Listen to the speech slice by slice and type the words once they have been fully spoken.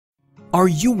Are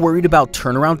you worried about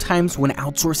turnaround times when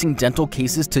outsourcing dental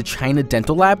cases to China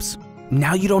dental labs?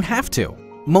 Now you don't have to.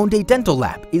 Monday Dental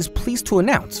Lab is pleased to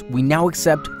announce we now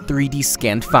accept 3D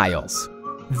scanned files.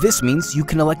 This means you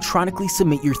can electronically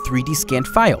submit your 3D scanned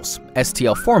files,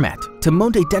 STL format, to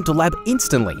Monday Dental Lab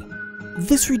instantly.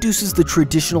 This reduces the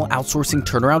traditional outsourcing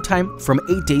turnaround time from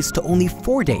 8 days to only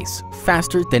 4 days,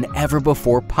 faster than ever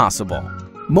before possible.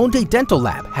 Monday Dental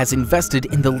Lab has invested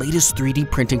in the latest 3D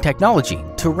printing technology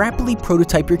to rapidly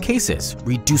prototype your cases,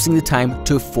 reducing the time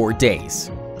to 4 days.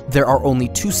 There are only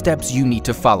 2 steps you need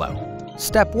to follow.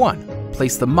 Step 1.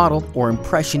 Place the model or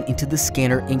impression into the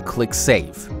scanner and click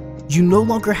Save. You no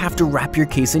longer have to wrap your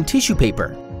case in tissue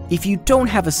paper. If you don't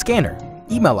have a scanner,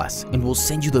 email us and we'll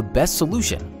send you the best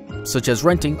solution, such as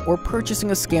renting or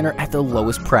purchasing a scanner at the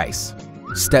lowest price.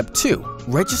 Step 2.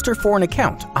 Register for an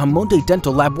account on Monday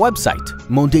Dental Lab website,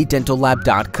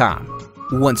 mondaydentallab.com.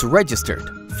 Once registered,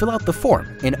 fill out the form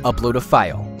and upload a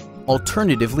file.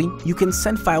 Alternatively, you can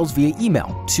send files via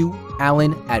email to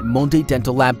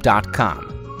alan@mondaydentallab.com.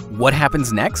 What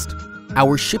happens next?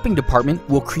 Our shipping department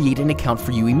will create an account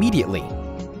for you immediately.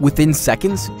 Within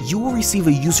seconds, you will receive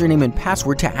a username and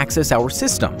password to access our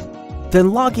system.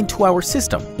 Then log into our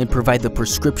system and provide the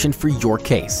prescription for your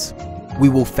case. We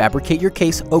will fabricate your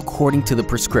case according to the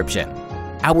prescription.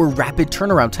 Our rapid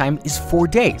turnaround time is 4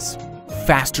 days,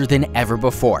 faster than ever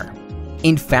before.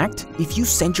 In fact, if you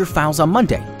send your files on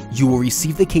Monday, you will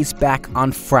receive the case back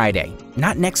on Friday,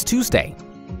 not next Tuesday.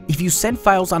 If you send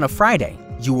files on a Friday,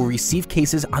 you will receive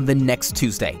cases on the next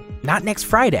Tuesday, not next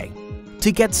Friday.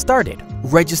 To get started,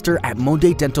 register at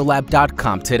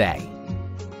mondaydentallab.com today.